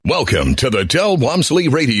Welcome to the Del Walmsley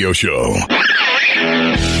Radio Show.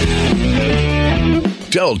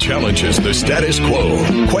 Del challenges the status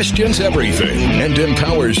quo, questions everything, and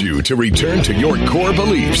empowers you to return to your core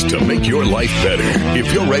beliefs to make your life better.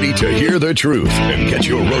 If you're ready to hear the truth and get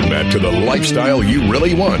your roadmap to the lifestyle you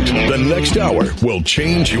really want, the next hour will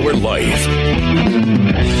change your life.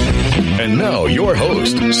 And now, your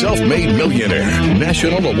host, self-made millionaire,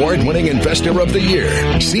 national award-winning investor of the year,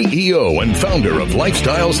 CEO and founder of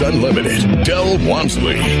Lifestyles Unlimited, Del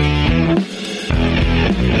Walmsley.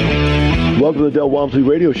 Welcome to the Del Walmsley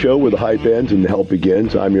Radio Show, where the hype ends and the help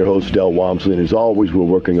begins. I'm your host, Del Walmsley, and as always, we're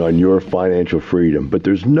working on your financial freedom. But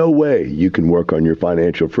there's no way you can work on your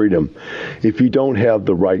financial freedom if you don't have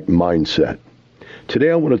the right mindset.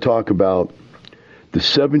 Today, I want to talk about the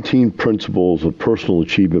 17 Principles of Personal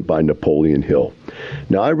Achievement by Napoleon Hill.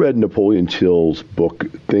 Now, I read Napoleon Hill's book,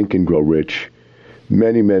 Think and Grow Rich,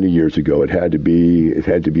 many, many years ago. It had to be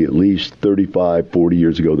at least 35, 40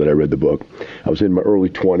 years ago that I read the book. I was in my early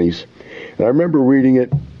 20s. And I remember reading it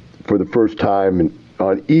for the first time, and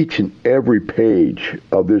on each and every page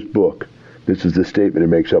of this book, this is the statement it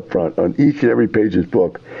makes up front, on each and every page of this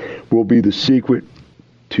book will be the secret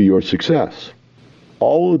to your success.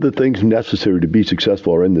 All of the things necessary to be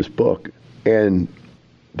successful are in this book. And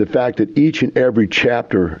the fact that each and every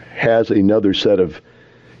chapter has another set of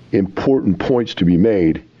important points to be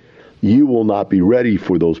made, you will not be ready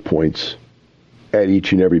for those points at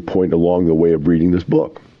each and every point along the way of reading this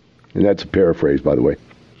book. And that's a paraphrase, by the way.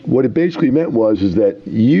 What it basically meant is that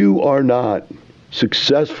you are not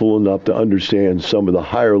successful enough to understand some of the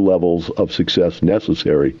higher levels of success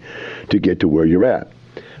necessary to get to where you're at.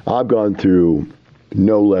 I've gone through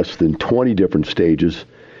no less than 20 different stages,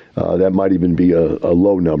 that might even be a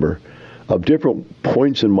low number, of different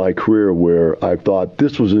points in my career where I thought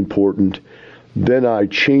this was important. Then I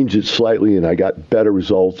changed it slightly and I got better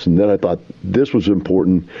results. And then I thought this was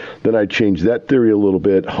important. Then I changed that theory a little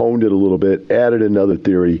bit, honed it a little bit, added another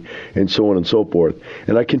theory, and so on and so forth.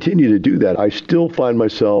 And I continue to do that. I still find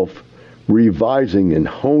myself revising and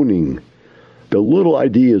honing the little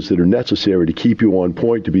ideas that are necessary to keep you on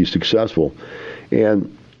point to be successful.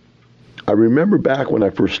 And I remember back when I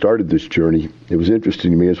first started this journey, it was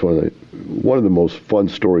interesting to me. It's one of the most fun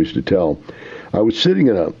stories to tell. I was sitting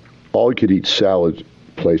in a all-you-could-eat salad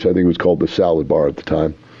place. I think it was called the Salad Bar at the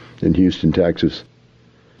time in Houston, Texas.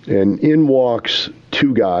 And in walks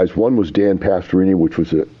two guys. One was Dan Pastorini, which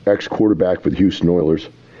was an ex-quarterback for the Houston Oilers.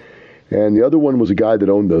 And the other one was a guy that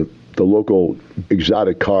owned the local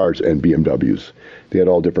exotic cars and BMWs. They had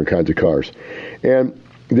all different kinds of cars. And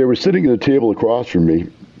they were sitting at a table across from me,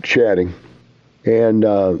 chatting. And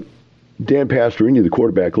Dan Pastorini, the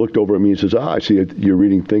quarterback, looked over at me and says, I see you're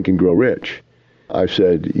reading Think and Grow Rich. I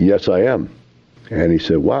said, yes, I am. And he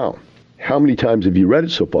said, wow, how many times have you read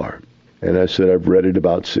it so far? And I said, I've read it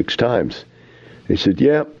about 6 times. He said,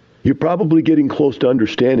 yeah, you're probably getting close to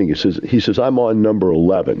understanding. He says, I'm on number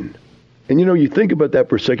 11. And you think about that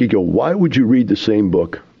for a second, you go, why would you read the same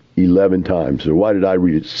book 11 times? Or why did I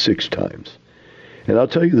read it 6 times? And I'll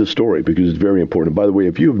tell you the story because it's very important. By the way,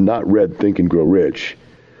 if you have not read Think and Grow Rich,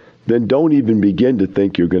 then don't even begin to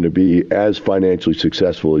think you're going to be as financially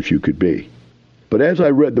successful as you could be. But as I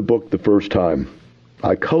read the book the first time,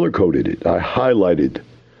 I color-coded it. I highlighted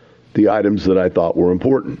the items that I thought were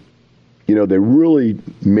important. They really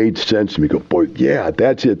made sense to me. Go, boy, yeah,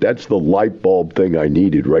 that's it. That's the light bulb thing I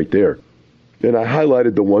needed right there. And I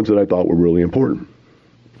highlighted the ones that I thought were really important.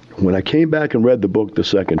 When I came back and read the book the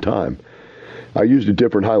second time, I used a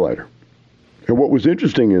different highlighter. And what was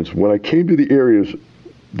interesting is when I came to the areas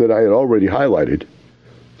that I had already highlighted,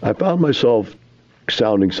 I found myself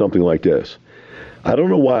sounding something like this. I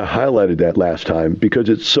don't know why I highlighted that last time, because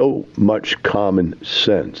it's so much common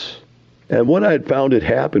sense. And what I had found had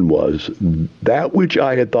happened was that which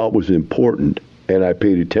I had thought was important and I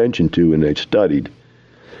paid attention to and I studied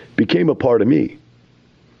became a part of me.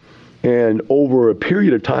 And over a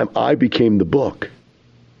period of time, I became the book.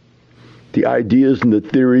 The ideas and the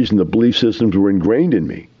theories and the belief systems were ingrained in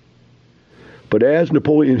me. But as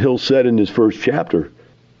Napoleon Hill said in his first chapter,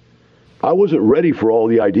 I wasn't ready for all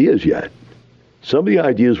the ideas yet. Some of the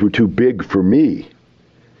ideas were too big for me.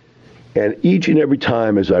 And each and every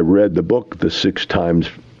time as I read the book the 6 times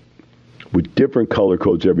with different color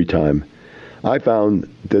codes every time, I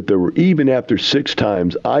found that there were, even after 6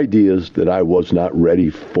 times, ideas that I was not ready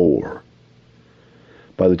for.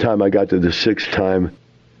 By the time I got to the 6th time,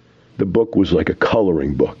 the book was like a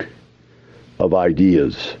coloring book of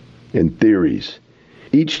ideas and theories.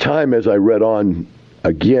 Each time as I read on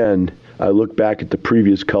again, I looked back at the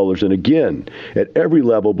previous colors and again, at every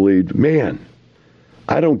level, believed, man,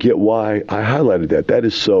 I don't get why I highlighted that. That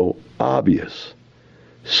is so obvious,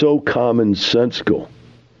 so commonsensical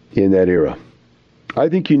in that era. I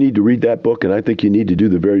think you need to read that book, and I think you need to do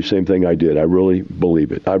the very same thing I did. I really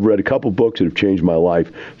believe it. I've read a couple books that have changed my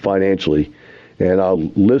life financially, and I'll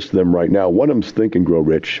list them right now. One of them is Think and Grow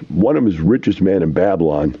Rich. One of them is Richest Man in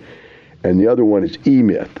Babylon, and the other one is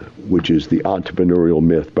E-Myth, which is the entrepreneurial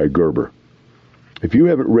myth by Gerber. If you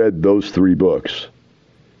haven't read those three books,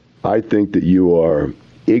 I think that you are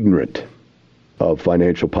ignorant of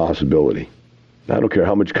financial possibility. I don't care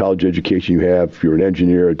how much college education you have, if you're an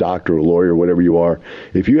engineer, a doctor, a lawyer, whatever you are.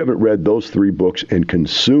 If you haven't read those three books and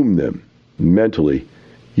consumed them mentally,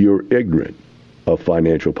 you're ignorant of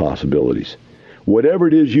financial possibilities. Whatever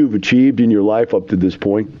it is you've achieved in your life up to this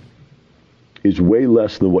point is way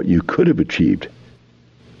less than what you could have achieved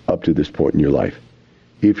up to this point in your life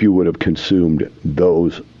if you would have consumed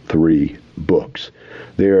those three books.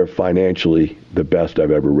 They are financially the best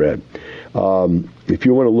I've ever read. If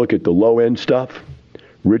you want to look at the low-end stuff,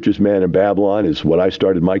 Richest Man in Babylon is what I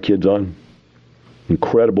started my kids on.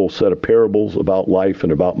 Incredible set of parables about life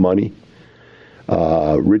and about money.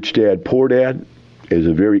 Rich Dad, Poor Dad is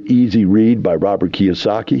a very easy read by Robert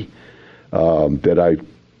Kiyosaki that I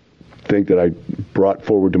think that I brought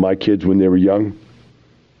forward to my kids when they were young,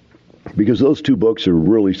 because those two books are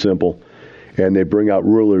really simple and they bring out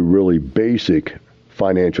really, really basic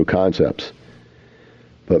financial concepts.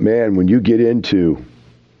 But man, when you get into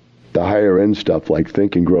the higher end stuff like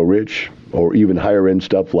Think and Grow Rich, or even higher end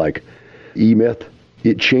stuff like E-Myth,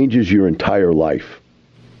 it changes your entire life.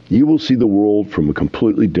 You will see the world from a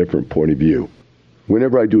completely different point of view.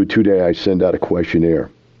 Whenever I do a 2-day, I send out a questionnaire.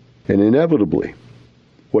 And inevitably,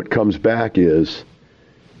 what comes back is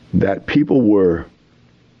that people were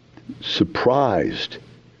surprised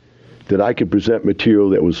that I could present material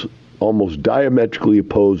that was almost diametrically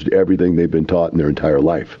opposed to everything they've been taught in their entire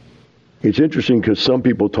life. It's interesting because some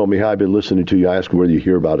people told me, "Hi, I've been listening to you. I ask whether you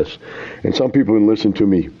hear about us." And some people have listened to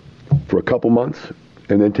me for a couple months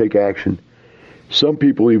and then take action. Some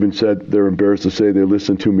people even said they're embarrassed to say they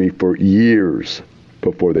listened to me for years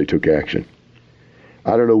before they took action.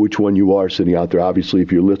 I don't know which one you are sitting out there. Obviously,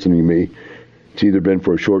 if you're listening to me, it's either been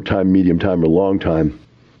for a short time, medium time, or long time.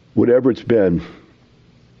 Whatever it's been,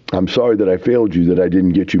 I'm sorry that I failed you, that I didn't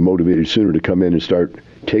get you motivated sooner to come in and start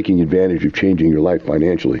taking advantage of changing your life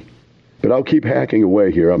financially. But I'll keep hacking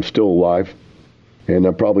away here. I'm still alive, and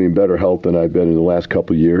I'm probably in better health than I've been in the last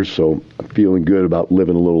couple of years, so I'm feeling good about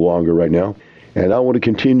living a little longer right now. And I want to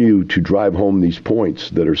continue to drive home these points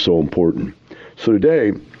that are so important. So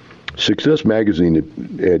today, Success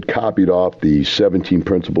Magazine had copied off the 17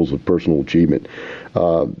 principles of personal achievement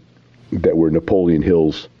that were Napoleon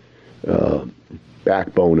Hill's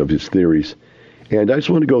backbone of his theories. And I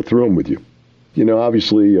just want to go through them with you. You know,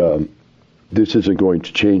 obviously, this isn't going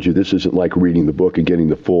to change you. This isn't like reading the book and getting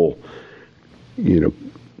the full, the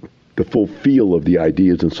full feel of the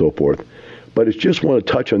ideas and so forth. But it's just want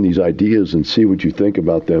to touch on these ideas and see what you think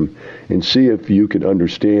about them and see if you can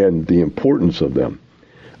understand the importance of them.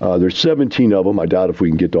 There's 17 of them. I doubt if we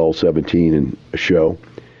can get to all 17 in a show.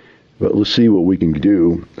 But let's see what we can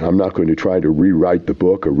do. I'm not going to try to rewrite the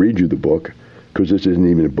book or read you the book, because this isn't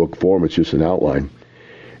even in book form. It's just an outline.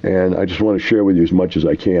 And I just want to share with you as much as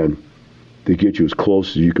I can to get you as close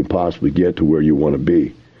as you can possibly get to where you want to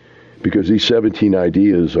be. Because these 17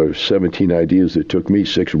 ideas are 17 ideas that took me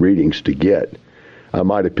 6 readings to get. I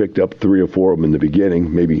might have picked up 3 or 4 of them in the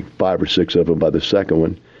beginning, maybe 5 or 6 of them by the second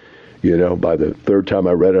one. You know, by the third time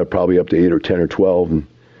I read it, I probably up to 8 or 10 or 12. And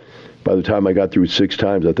by the time I got through 6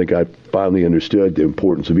 times, I think I finally understood the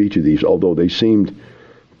importance of each of these, although they seemed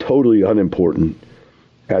totally unimportant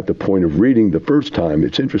at the point of reading the first time.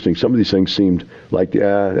 It's interesting. Some of these things seemed like,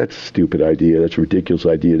 that's a stupid idea. That's a ridiculous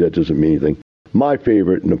idea. That doesn't mean anything. My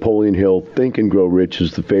favorite, Napoleon Hill, Think and Grow Rich,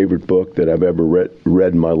 is the favorite book that I've ever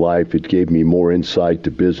read in my life. It gave me more insight to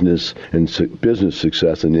business and business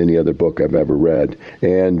success than any other book I've ever read.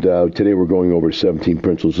 And today we're going over 17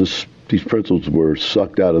 principles. These principles were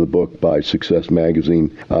sucked out of the book by Success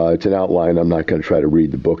Magazine. It's an outline. I'm not going to try to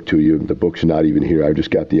read the book to you. The book's not even here. I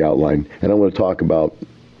just got the outline. And I want to talk about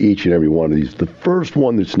each and every one of these. The first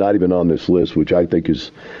one that's not even on this list, which I think is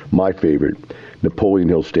my favorite, Napoleon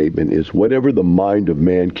Hill statement, is whatever the mind of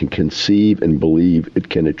man can conceive and believe it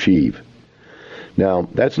can achieve. Now,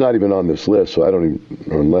 that's not even on this list, so I don't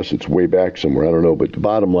even, unless it's way back somewhere, I don't know. But the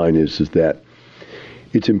bottom line is that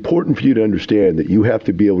it's important for you to understand that you have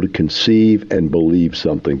to be able to conceive and believe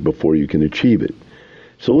something before you can achieve it.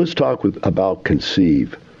 So let's talk about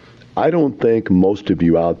conceive. I don't think most of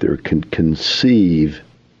you out there can conceive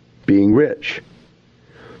being rich.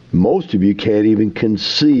 Most of you can't even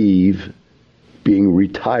conceive being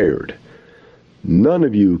retired. None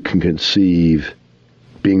of you can conceive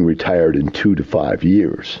being retired in 2 to 5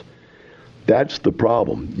 years. That's the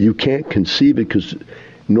problem. You can't conceive it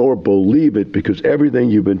nor believe it because everything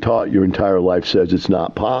you've been taught your entire life says it's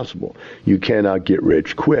not possible. You cannot get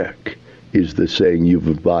rich quick, is the saying you've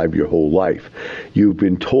imbibed your whole life. You've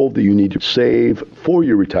been told that you need to save for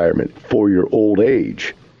your retirement, for your old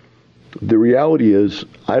age. The reality is,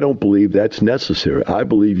 I don't believe that's necessary. I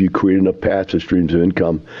believe you create enough passive streams of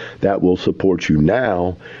income that will support you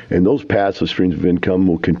now, and those passive streams of income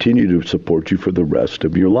will continue to support you for the rest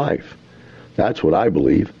of your life. That's what I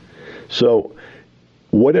believe. So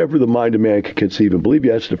whatever the mind of man can conceive and believe,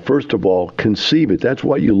 you have to first of all conceive it. That's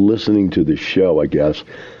why you're listening to this show, I guess,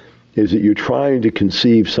 is that you're trying to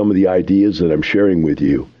conceive some of the ideas that I'm sharing with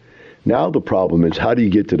you. Now the problem is, how do you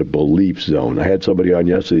get to the belief zone? I had somebody on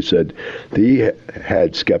yesterday said that he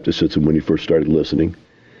had skepticism when he first started listening,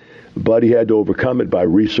 but he had to overcome it by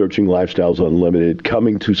researching Lifestyles Unlimited,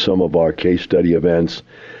 coming to some of our case study events,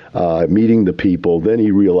 meeting the people. Then he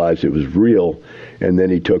realized it was real, and then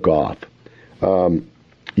he took off.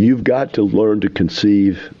 You've got to learn to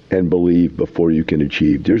conceive and believe before you can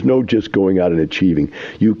achieve. There's no just going out and achieving.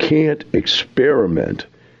 You can't experiment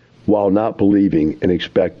while not believing and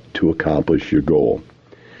expect to accomplish your goal.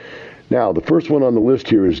 Now, the first one on the list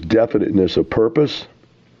here is definiteness of purpose.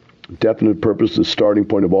 Definite purpose is the starting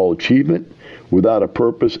point of all achievement. Without a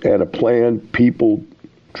purpose and a plan, people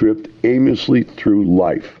drift aimlessly through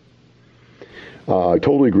life. I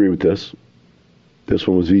totally agree with this. This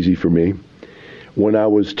one was easy for me. When I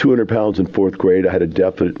was 200 pounds in 4th grade, I had a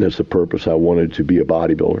definiteness of purpose. I wanted to be a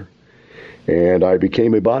bodybuilder. And I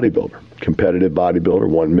became a bodybuilder, competitive bodybuilder,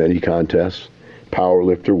 won many contests, power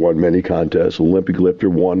lifter, won many contests, Olympic lifter,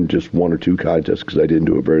 won just 1 or 2 contests because I didn't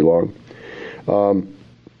do it very long.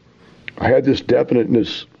 I had this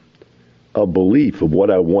definiteness of belief of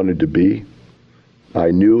what I wanted to be. I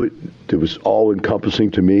knew it. It was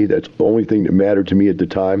all-encompassing to me. That's the only thing that mattered to me at the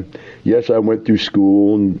time. Yes, I went through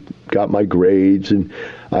school and got my grades, and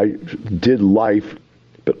I did life,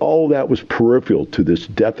 but all that was peripheral to this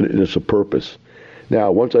definiteness of purpose.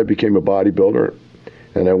 Now, once I became a bodybuilder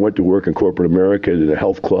and I went to work in corporate America in a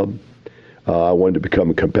health club, I wanted to become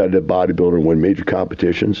a competitive bodybuilder and win major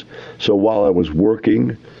competitions. So while I was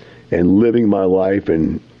working and living my life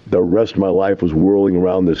and the rest of my life was whirling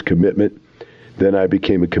around this commitment, then I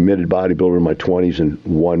became a committed bodybuilder in my 20s and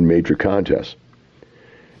won major contests.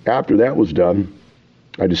 After that was done,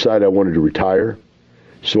 I decided I wanted to retire.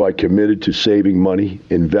 So I committed to saving money,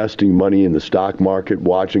 investing money in the stock market,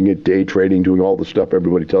 watching it, day trading, doing all the stuff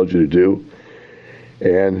everybody tells you to do,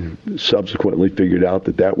 and subsequently figured out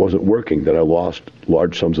that that wasn't working, that I lost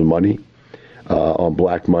large sums of money on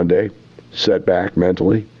Black Monday, set back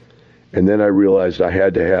mentally. And then I realized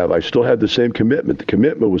I still had the same commitment. The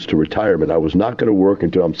commitment was to retirement. I was not going to work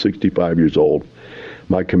until I'm 65 years old.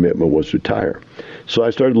 My commitment was to retire. So I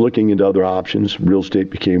started looking into other options. Real estate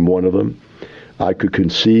became one of them. I could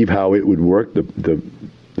conceive how it would work. The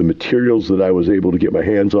materials that I was able to get my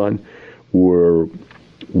hands on were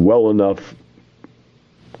well enough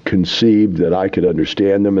conceived that I could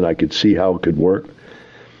understand them and I could see how it could work.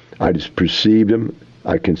 I just perceived them,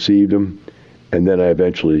 I conceived them, and then I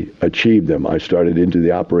eventually achieved them. I started into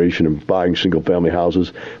the operation of buying single-family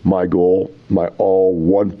houses. My goal, my all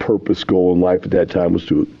one-purpose goal in life at that time was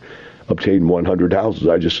to obtain 100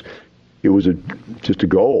 houses. It was just a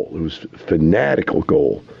goal. It was a fanatical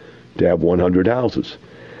goal to have 100 houses.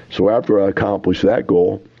 So after I accomplished that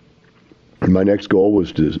goal, my next goal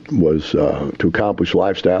was to accomplish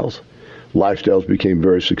Lifestyles. Lifestyles became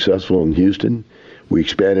very successful in Houston. We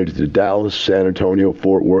expanded to Dallas, San Antonio,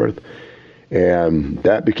 Fort Worth, and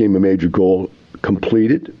that became a major goal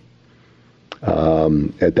completed.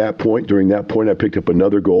 At that point, during that point, I picked up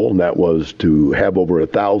another goal, and that was to have over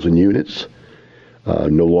 1,000 units.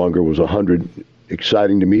 No longer was 100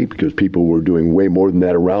 exciting to me because people were doing way more than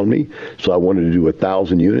that around me. So I wanted to do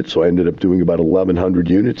 1,000 units. So I ended up doing about 1,100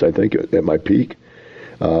 units, I think, at my peak.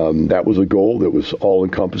 That was a goal that was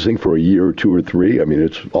all-encompassing for a year or 2 or 3. I mean,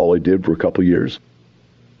 it's all I did for a couple of years.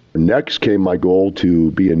 Next came my goal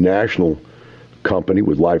to be a national company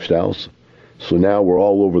with Lifestyles. So now we're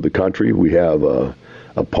all over the country. We have a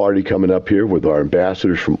party coming up here with our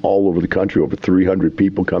ambassadors from all over the country, over 300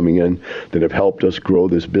 people coming in that have helped us grow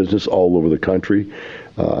this business all over the country.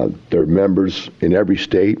 There are members in every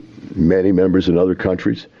state, many members in other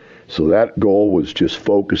countries. So that goal was just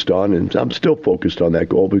focused on, and I'm still focused on that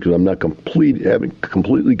goal because I'm not haven't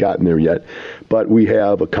completely gotten there yet. But we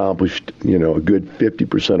have accomplished, a good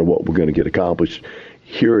 50% of what we're going to get accomplished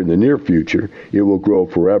here in the near future. It will grow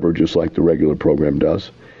forever, just like the regular program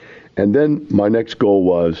does. And then my next goal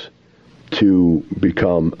was to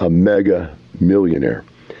become a mega millionaire.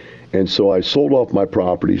 And so I sold off my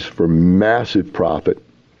properties for massive profit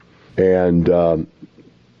and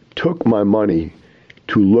took my money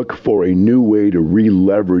to look for a new way to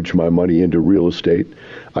re-leverage my money into real estate.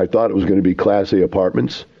 I thought it was going to be Class A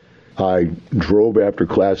apartments. I drove after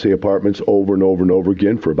Class A apartments over and over and over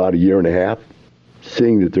again for about a year and a half,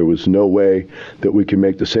 seeing that there was no way that we could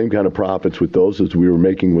make the same kind of profits with those as we were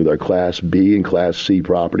making with our Class B and Class C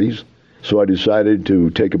properties. So I decided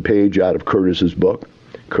to take a page out of Curtis's book,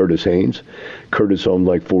 Curtis Haynes. Curtis owned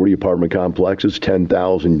like 40 apartment complexes,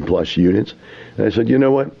 10,000 plus units. And I said, you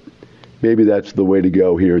know what? Maybe that's the way to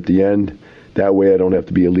go here at the end. That way I don't have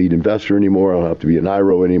to be a lead investor anymore. I don't have to be an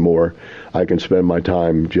IRO anymore. I can spend my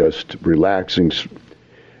time just relaxing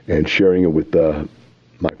and sharing it with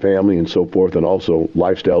my family and so forth, and also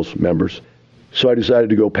Lifestyles members. So I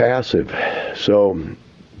decided to go passive. So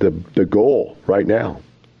the goal right now,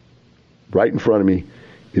 right in front of me,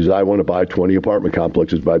 is I want to buy 20 apartment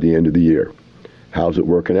complexes by the end of the year. How's it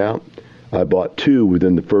working out? I bought 2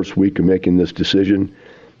 within the first week of making this decision.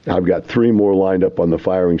 I've got 3 more lined up on the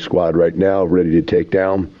firing squad right now, ready to take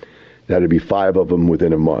down. That'd be 5 of them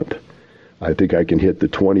within a month. I think I can hit the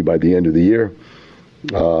 20 by the end of the year.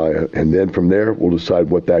 And then from there, we'll decide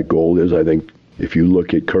what that goal is. I think if you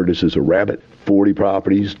look at Curtis as a rabbit, 40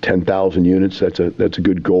 properties, 10,000 units, that's a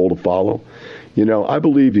good goal to follow. You know, I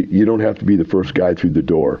believe that you don't have to be the first guy through the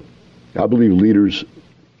door. I believe leaders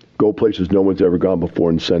go places no one's ever gone before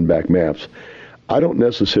and send back maps. I don't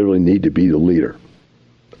necessarily need to be the leader.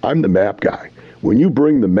 I'm the map guy. When you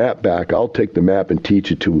bring the map back, I'll take the map and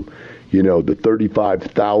teach it to, the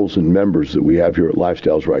 35,000 members that we have here at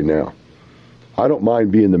Lifestyles right now. I don't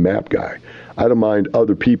mind being the map guy. I don't mind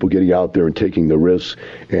other people getting out there and taking the risks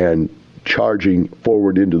and charging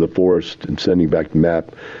forward into the forest and sending back the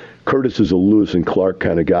map. Curtis is a Lewis and Clark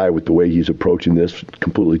kind of guy with the way he's approaching this,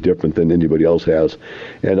 completely different than anybody else has.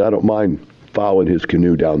 And I don't mind following his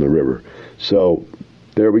canoe down the river. So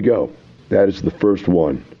there we go. That is the first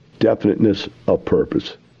one. Definiteness of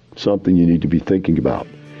purpose. Something you need to be thinking about.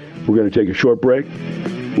 We're going to take a short break.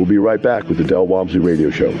 We'll be right back with the Del Walmsley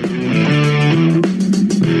Radio Show.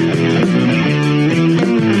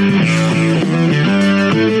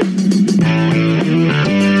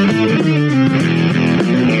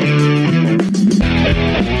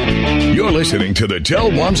 You're listening to the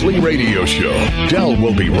Del Walmsley Radio Show. Del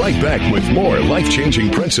will be right back with more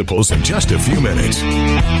life-changing principles in just a few minutes.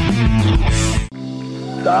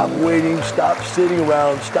 Stop waiting. Stop sitting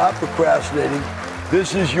around. Stop procrastinating.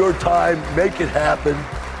 This is your time. Make it happen.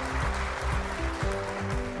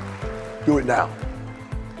 Do it now.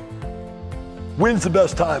 When's the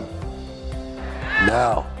best time?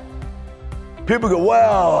 Now. People go,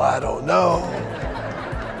 well, I don't know.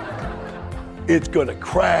 It's going to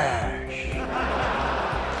crash.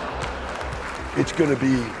 It's going to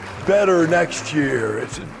be better next year.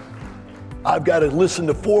 I've got to listen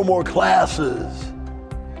to 4 more classes.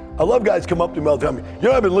 I love guys come up to me all the time.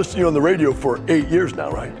 I've been listening to you on the radio for 8 years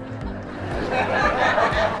now, right?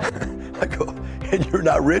 I go, and you're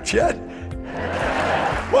not rich yet?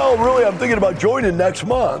 Well, really, I'm thinking about joining next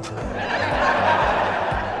month.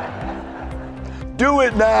 Do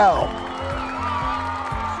it now.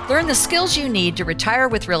 Learn the skills you need to retire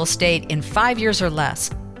with real estate in 5 years or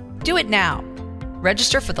less. Do it now.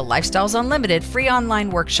 Register for the Lifestyles Unlimited free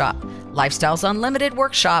online workshop,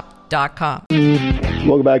 lifestylesunlimitedworkshop.com.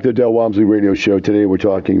 Welcome back to the Del Walmsley Radio Show. Today we're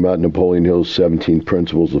talking about Napoleon Hill's 17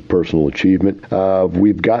 Principles of Personal Achievement.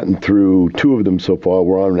 We've gotten through 2 of them so far.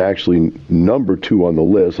 We're on actually number 2 on the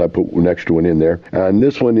list. I put an extra one in there. And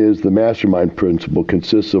this one is the mastermind principle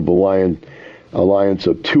consists of alliance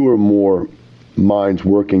of 2 or more minds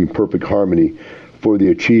working in perfect harmony for the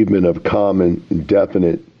achievement of common,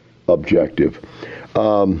 definite objective.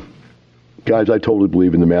 Guys, I totally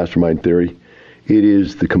believe in the mastermind theory. It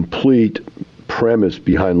is the complete premise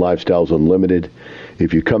behind Lifestyles Unlimited.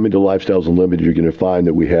 If you come into Lifestyles Unlimited, you're going to find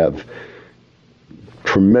that we have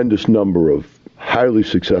tremendous number of highly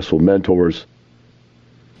successful mentors,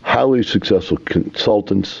 highly successful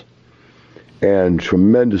consultants, and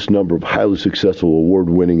tremendous number of highly successful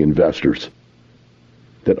award-winning investors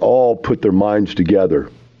that all put their minds together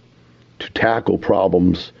to tackle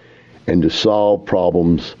problems and to solve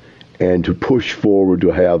problems and to push forward to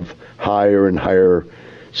have higher and higher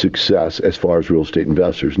success as far as real estate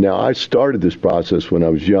investors. Now, I started this process when I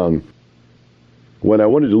was young. When I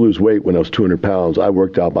wanted to lose weight when I was 200 pounds, I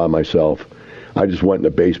worked out by myself. I just went in the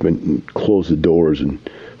basement and closed the doors and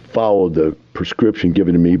followed the prescription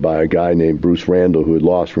given to me by a guy named Bruce Randall, who had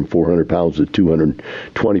lost from 400 pounds to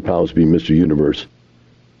 220 pounds to be Mr. Universe.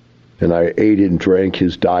 And I ate and drank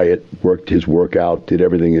his diet, worked his workout, did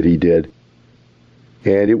everything that he did.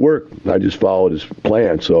 And it worked. I just followed his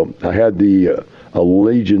plan. So I had the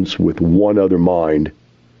allegiance with one other mind.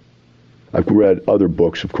 I've read other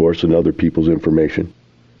books, of course, and other people's information.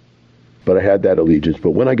 But I had that allegiance.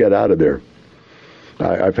 But when I got out of there,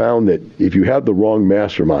 I found that if you have the wrong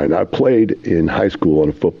mastermind, I played in high school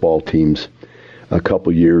on football teams a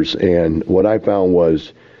couple years, and what I found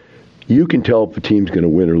was you can tell if a team's going to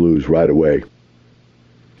win or lose right away.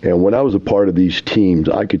 And when I was a part of these teams,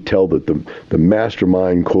 I could tell that the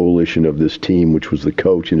mastermind coalition of this team, which was the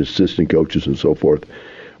coach and assistant coaches and so forth,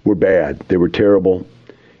 were bad. They were terrible,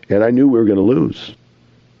 and I knew we were going to lose.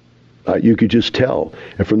 You could just tell.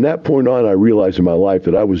 And from that point on, I realized in my life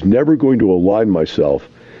that I was never going to align myself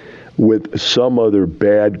with some other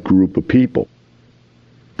bad group of people.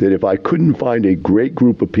 That if I couldn't find a great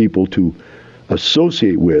group of people to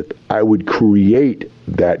associate with, I would create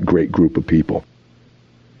that great group of people.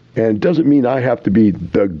 And it doesn't mean I have to be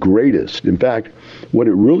the greatest. In fact, what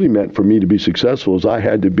it really meant for me to be successful is I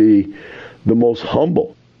had to be the most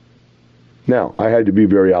humble. Now, I had to be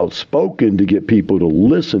very outspoken to get people to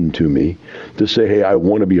listen to me, to say, hey, I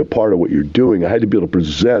want to be a part of what you're doing. I had to be able to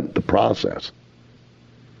present the process.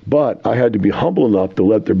 But I had to be humble enough to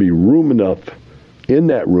let there be room enough in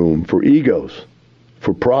that room for egos,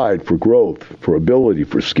 for pride, for growth, for ability,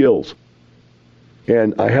 for skills.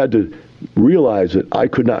 And I had to realize that I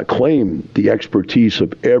could not claim the expertise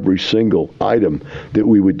of every single item that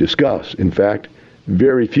we would discuss. In fact,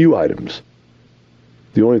 very few items.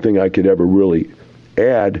 The only thing I could ever really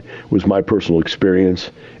add was my personal experience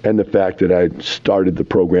and the fact that I started the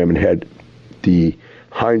program and had the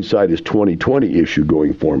hindsight is 20/20 issue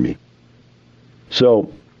going for me.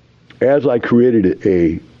 So as I created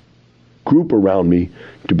a group around me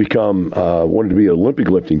to become, wanted to be an Olympic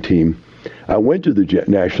lifting team, I went to the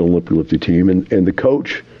National Olympic lifting team, and the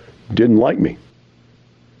coach didn't like me.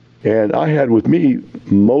 And I had with me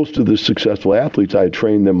most of the successful athletes. I had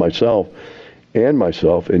trained them myself,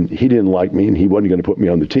 and he didn't like me, and he wasn't going to put me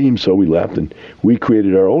on the team, so we left, and we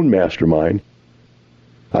created our own mastermind.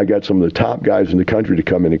 I got some of the top guys in the country to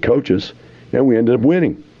come in and coach us, and we ended up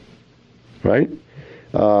winning, right?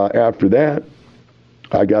 After that,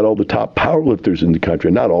 I got all the top powerlifters in the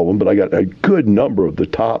country. Not all of them, but I got a good number of the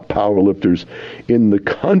top powerlifters in the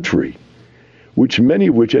country, many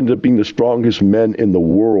of which ended up being the strongest men in the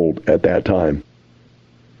world at that time.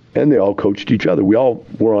 And they all coached each other. We all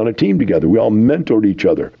were on a team together. We all mentored each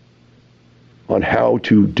other on how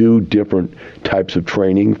to do different types of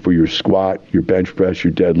training for your squat, your bench press,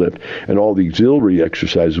 your deadlift, and all the auxiliary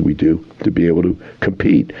exercises we do to be able to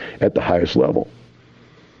compete at the highest level.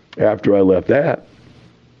 After I left that,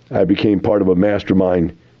 I became part of a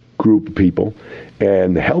mastermind group of people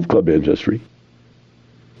and the health club industry.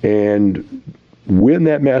 And when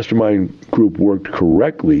that mastermind group worked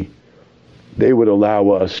correctly, they would allow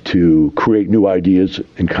us to create new ideas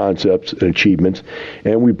and concepts and achievements.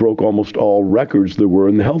 And we broke almost all records there were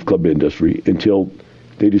in the health club industry until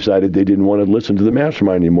they decided they didn't want to listen to the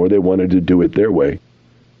mastermind anymore. They wanted to do it their way,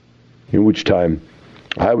 in which time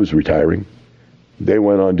I was retiring. They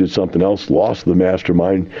went on and did something else, lost the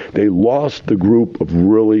mastermind. They lost the group of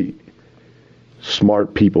really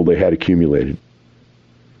smart people they had accumulated.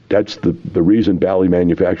 That's the reason Bally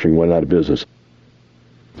Manufacturing went out of business.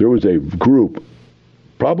 There was a group,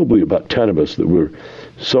 probably about 10 of us, that were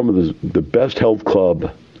some of the best health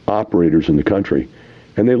club operators in the country,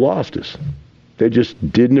 and they lost us. They just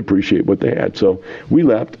didn't appreciate what they had. So we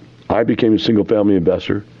left. I became a single-family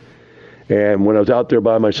investor, and when I was out there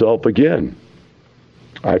by myself again,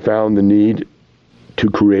 I found the need to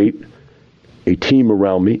create a team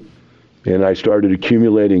around me, and I started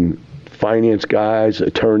accumulating finance guys,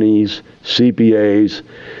 attorneys, CPAs,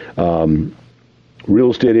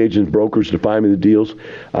 real estate agents, brokers to find me the deals.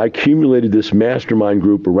 I accumulated this mastermind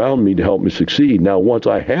group around me to help me succeed. Now, once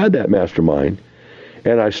I had that mastermind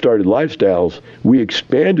and I started Lifestyles, we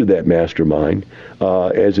expanded that mastermind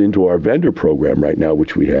as into our vendor program right now,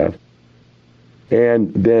 which we have.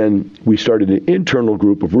 And then we started an internal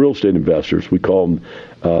group of real estate investors. We call them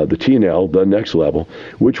the TNL, the next level,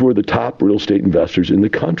 which were the top real estate investors in the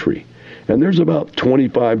country. And there's about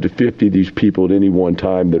 25 to 50 of these people at any one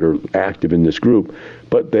time that are active in this group,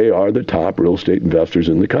 but they are the top real estate investors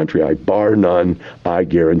in the country. I bar none, I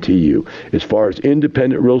guarantee you. As far as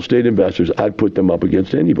independent real estate investors, I'd put them up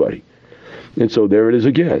against anybody. And so there it is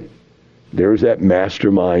again. There's that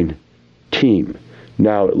mastermind team.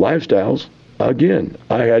 Now at Lifestyles, again,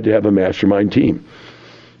 I had to have a mastermind team.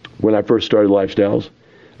 When I first started Lifestyles,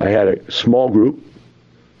 I had a small group,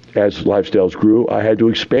 as Lifestyles grew, I had to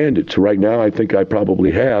expand it. So right now, I think I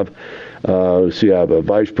probably have, I have a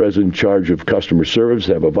vice president in charge of customer service.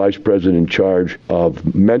 I have a vice president in charge of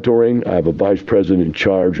mentoring. I have a vice president in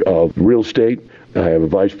charge of real estate. I have a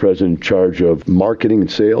vice president in charge of marketing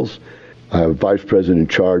and sales. I have a vice president in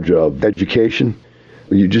charge of education.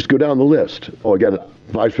 You just go down the list. I got a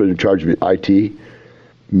vice president in charge of IT.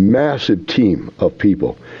 Massive team of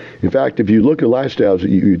people. In fact, if you look at Lifestyles,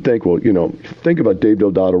 you'd think, think about Dave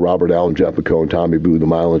Deodato, Robert Allen, Jeff McCone, Tommy Boo, the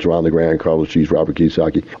Mylans, Ron LeGrand, Carlos Cheese, Robert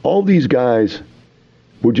Kiyosaki. All these guys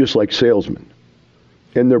were just like salesmen.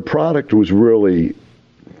 And their product was really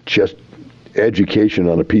just education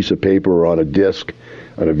on a piece of paper or on a disc,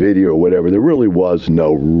 on a video or whatever. There really was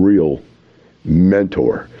no real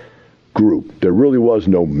mentor group. There really was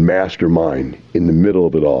no mastermind in the middle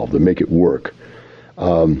of it all to make it work.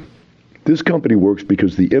 This company works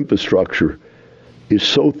because the infrastructure is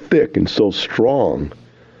so thick and so strong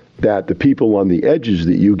that the people on the edges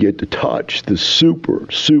that you get to touch, the super,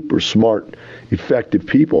 super smart, effective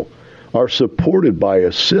people, are supported by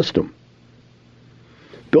a system.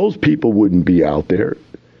 Those people wouldn't be out there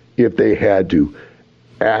if they had to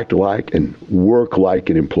act like and work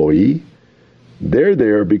like an employee. They're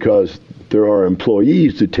there because there are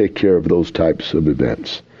employees to take care of those types of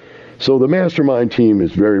events. So the mastermind team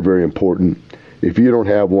is very, very important. If you don't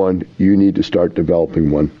have one, you need to start developing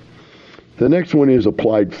one. The next one is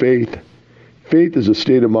applied faith. Faith is a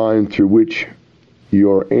state of mind through which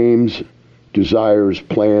your aims, desires,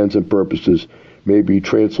 plans, and purposes may be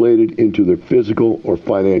translated into their physical or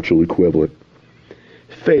financial equivalent.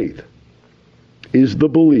 Faith is the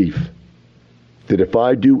belief that if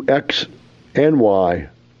I do X and Y,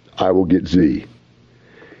 I will get Z.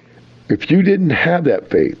 If you didn't have that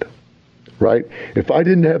faith, right? If I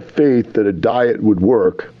didn't have faith that a diet would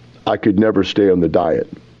work, I could never stay on the diet.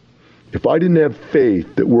 If I didn't have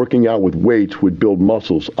faith that working out with weights would build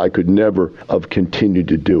muscles, I could never have continued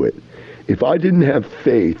to do it. If I didn't have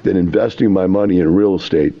faith that investing my money in real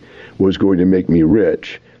estate was going to make me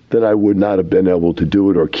rich, then I would not have been able to do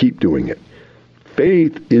it or keep doing it.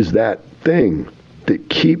 Faith is that thing that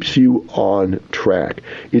keeps you on track.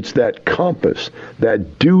 It's that compass,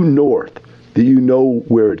 that due north, that you know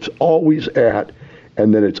where it's always at,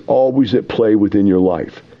 and that it's always at play within your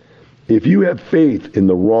life. If you have faith in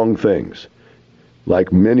the wrong things,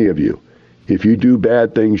 like many of you, if you do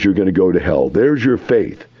bad things, you're going to go to hell. There's your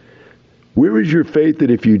faith. Where is your faith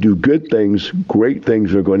that if you do good things, great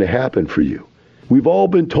things are going to happen for you? We've all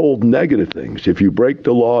been told negative things. If you break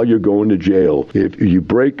the law, you're going to jail. If you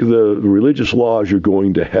break the religious laws, you're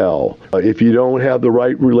going to hell. If you don't have the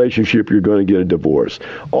right relationship, you're going to get a divorce.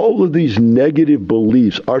 All of these negative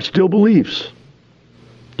beliefs are still beliefs.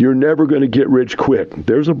 You're never going to get rich quick.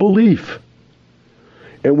 There's a belief.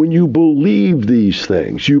 And when you believe these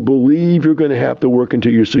things, you believe you're going to have to work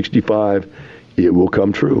until you're 65, it will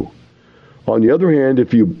come true. On the other hand,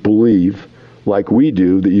 if you believe, like we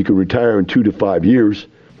do, that you can retire in 2 to 5 years,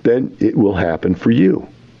 then it will happen for you.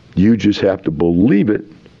 You just have to believe it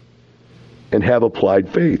and have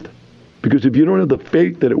applied faith. Because if you don't have the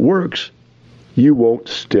faith that it works, you won't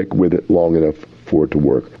stick with it long enough for it to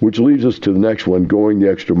work. Which leads us to the next one, going the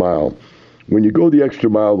extra mile. When you go the extra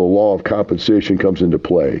mile, the law of compensation comes into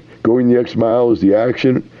play. Going the extra mile is the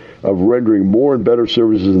action of rendering more and better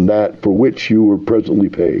services than that for which you were presently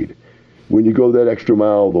paid. When you go that extra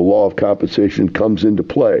mile, the law of compensation comes into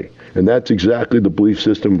play. And that's exactly the belief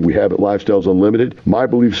system we have at Lifestyles Unlimited. My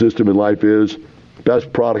belief system in life is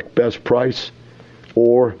best product, best price.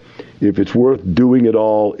 Or if it's worth doing it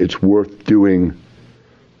all, it's worth doing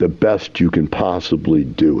the best you can possibly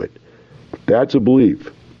do it. That's a belief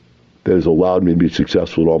that has allowed me to be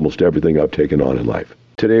successful at almost everything I've taken on in life.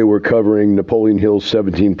 Today we're covering Napoleon Hill's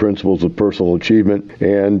 17 Principles of Personal Achievement,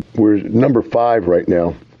 and we're number 5 right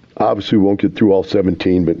now. Obviously, we won't get through all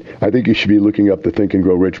 17, but I think you should be looking up the Think and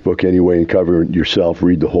Grow Rich book anyway and cover it yourself,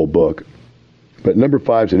 read the whole book. But number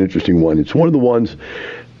 5 is an interesting one. It's one of the ones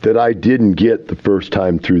that I didn't get the first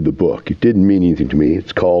time through the book. It didn't mean anything to me.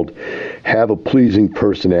 It's called Have a Pleasing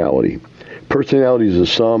Personality. Personality is a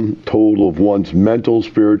sum total of one's mental,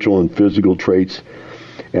 spiritual, and physical traits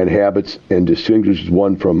and habits and distinguishes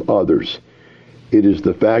one from others. It is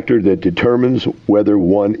the factor that determines whether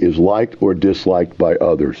one is liked or disliked by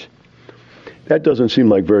others. That doesn't seem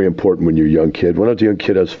like very important when you're a young kid. When I was a young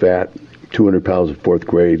kid, I was fat, 200 pounds in 4th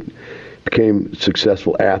grade, became a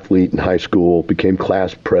successful athlete in high school, became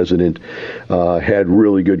class president, had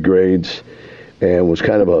really good grades, and was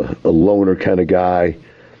kind of a loner kind of guy.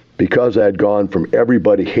 Because I had gone from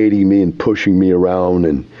everybody hating me and pushing me around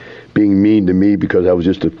and being mean to me because I was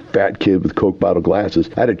just a fat kid with Coke bottle glasses.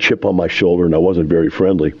 I had a chip on my shoulder, and I wasn't very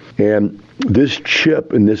friendly. And this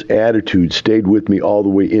chip and this attitude stayed with me all the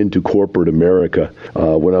way into corporate America.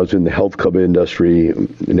 When I was in the health club industry,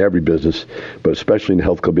 in every business, but especially in the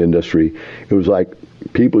health club industry, it was like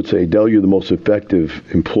people would say, Del, you're the most effective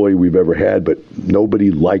employee we've ever had, but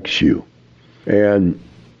nobody likes you. And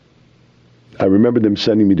I remember them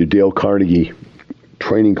sending me to Dale Carnegie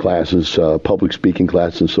training classes, public speaking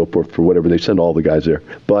classes and so forth, for whatever. They send all the guys there.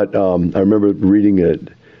 But I remember reading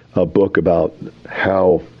a book about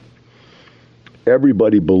how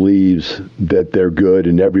everybody believes that they're good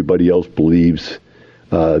and everybody else believes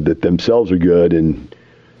that themselves are good. And,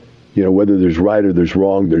 you know, whether there's right or there's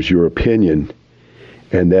wrong, there's your opinion.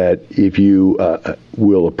 And that if you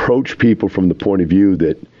will approach people from the point of view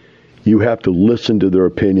that you have to listen to their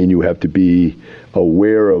opinion, you have to be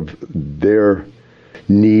aware of their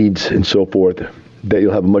needs and so forth, that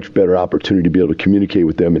you'll have a much better opportunity to be able to communicate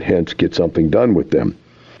with them and hence get something done with them.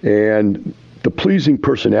 And the pleasing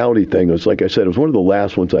personality thing was, like I said, it was one of the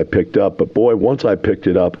last ones I picked up. But boy, once I picked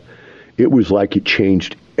it up, it was like it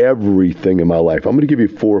changed everything in my life. I'm going to give you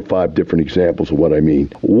 4 or 5 different examples of what I mean.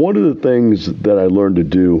 One of the things that I learned to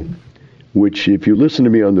do, which if you listen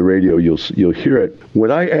to me on the radio, you'll hear it.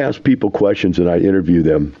 When I ask people questions and I interview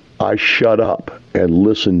them, I shut up and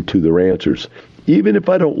listen to their answers. Even if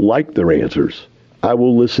I don't like their answers, I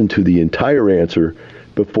will listen to the entire answer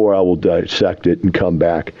before I will dissect it and come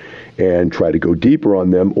back and try to go deeper on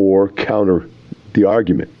them or counter the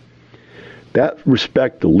argument. That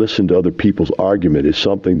respect to listen to other people's argument is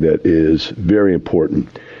something that is very important.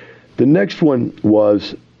 The next one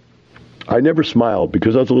was, I never smiled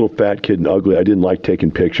because I was a little fat kid and ugly. I didn't like taking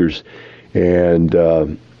pictures, and I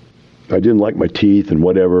didn't like my teeth and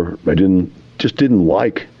whatever. I just didn't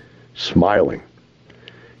like smiling.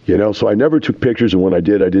 You know, so I never took pictures, and when I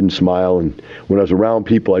did, I didn't smile. And when I was around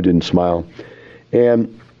people, I didn't smile.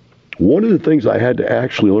 And one of the things I had to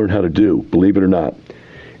actually learn how to do, believe it or not,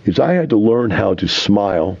 is I had to learn how to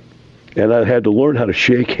smile, and I had to learn how to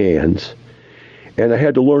shake hands, and I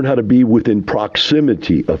had to learn how to be within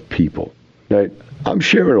proximity of people. Now, I'm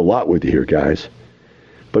sharing a lot with you here, guys,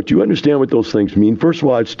 but you understand what those things mean. First of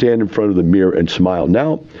all, I'd stand in front of the mirror and smile.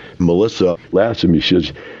 Now, Melissa laughs at me. She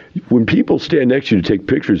says, when people stand next to you to take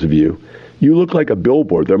pictures of you, you look like a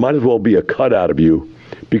billboard. There might as well be a cutout of you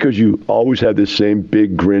because you always have this same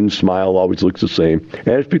big grin, smile, always looks the same. And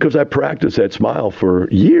it's because I practiced that smile for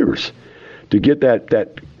years to get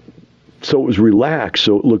that so it was relaxed,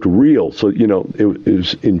 so it looked real, so, you know, it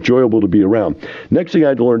was enjoyable to be around. Next thing I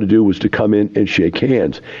had to learn to do was to come in and shake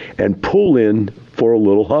hands and pull in for a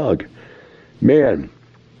little hug. Man,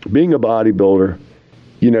 being a bodybuilder,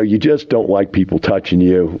 you know, you just don't like people touching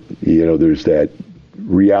you. You know, there's that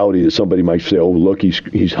reality that somebody might say, oh, look,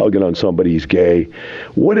 he's hugging on somebody, he's gay.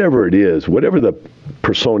 Whatever it is, whatever the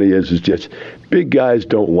persona is just big guys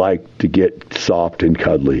don't like to get soft and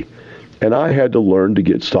cuddly. And I had to learn to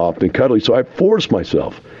get soft and cuddly, so I forced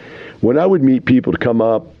myself. When I would meet people to come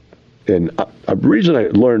up, and the reason I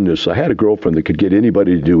learned this, I had a girlfriend that could get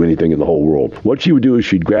anybody to do anything in the whole world. What she would do is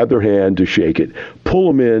she'd grab their hand to shake it, pull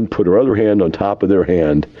them in, put her other hand on top of their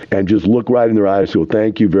hand, and just look right in their eyes and go,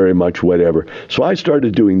 thank you very much, whatever. So I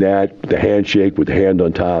started doing that, the handshake with the hand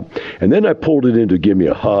on top, and then I pulled it in to give me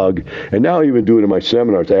a hug. And now I even do it in my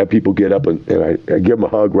seminars. I have people get up and I give them a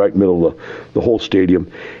hug right in the middle of the whole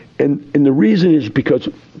stadium. And the reason is because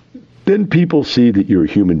then people see that you're a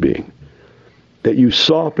human being, that you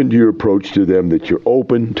softened your approach to them, that you're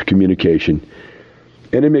open to communication,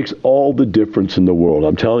 and it makes all the difference in the world.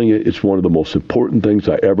 I'm telling you, it's one of the most important things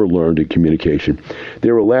I ever learned in communication.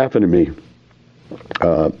 They were laughing at me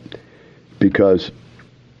because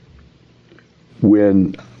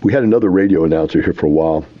when we had another radio announcer here for a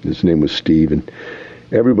while, his name was Steve, and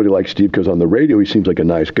everybody liked Steve because on the radio he seems like a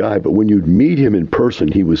nice guy, but when you'd meet him in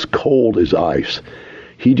person, he was cold as ice.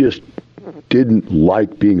 He just didn't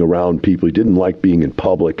like being around people. He didn't like being in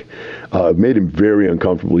public. It made him very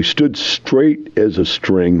uncomfortable. He stood straight as a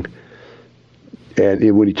string,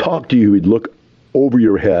 and when he talked to you, he'd look over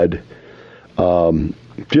your head,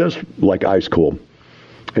 just like ice cold.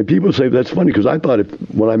 And people say, that's funny, because I thought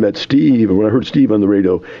when I met Steve, and when I heard Steve on the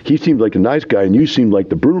radio, he seemed like a nice guy, and you seemed like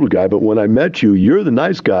the brutal guy, but when I met you, you're the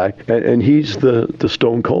nice guy, and he's the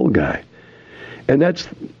stone cold guy. And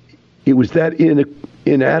it was that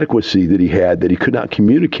inadequacy that he had, that he could not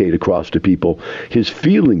communicate across to people his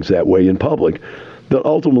feelings that way in public, that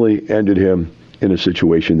ultimately ended him in a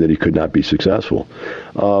situation that he could not be successful.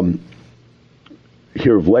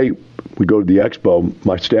 Here of late, we go to the expo,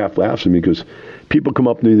 my staff laughs at me because people come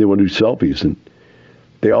up to me, they want to do selfies, and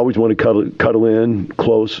they always want to cuddle in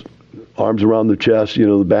close, arms around the chest,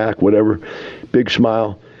 the back, whatever, big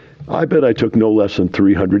smile. I bet I took no less than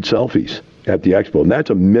 300 selfies at the expo, and that's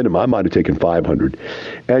a minimum. I might have taken 500.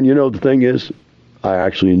 And the thing is, I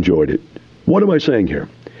actually enjoyed it. What am I saying here?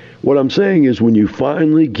 What I'm saying is when you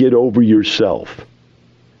finally get over yourself,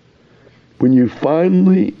 when you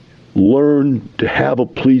finally learn to have a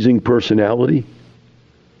pleasing personality,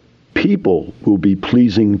 people will be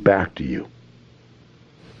pleasing back to you.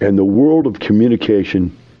 And the world of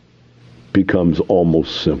communication becomes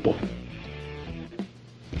almost simple.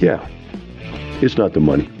 Yeah, it's not the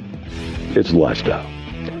money. It's the lifestyle.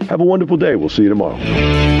 Have a wonderful day. We'll see you tomorrow.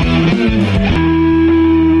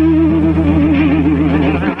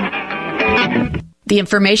 The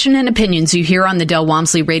information and opinions you hear on the Del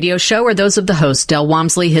Walmsley Radio Show are those of the host, Del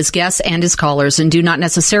Walmsley, his guests, and his callers, and do not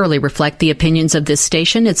necessarily reflect the opinions of this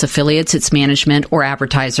station, its affiliates, its management, or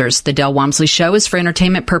advertisers. The Del Walmsley Show is for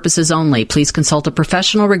entertainment purposes only. Please consult a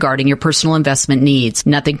professional regarding your personal investment needs.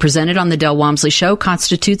 Nothing presented on the Del Walmsley Show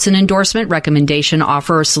constitutes an endorsement, recommendation,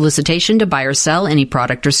 offer, or solicitation to buy or sell any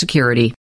product or security.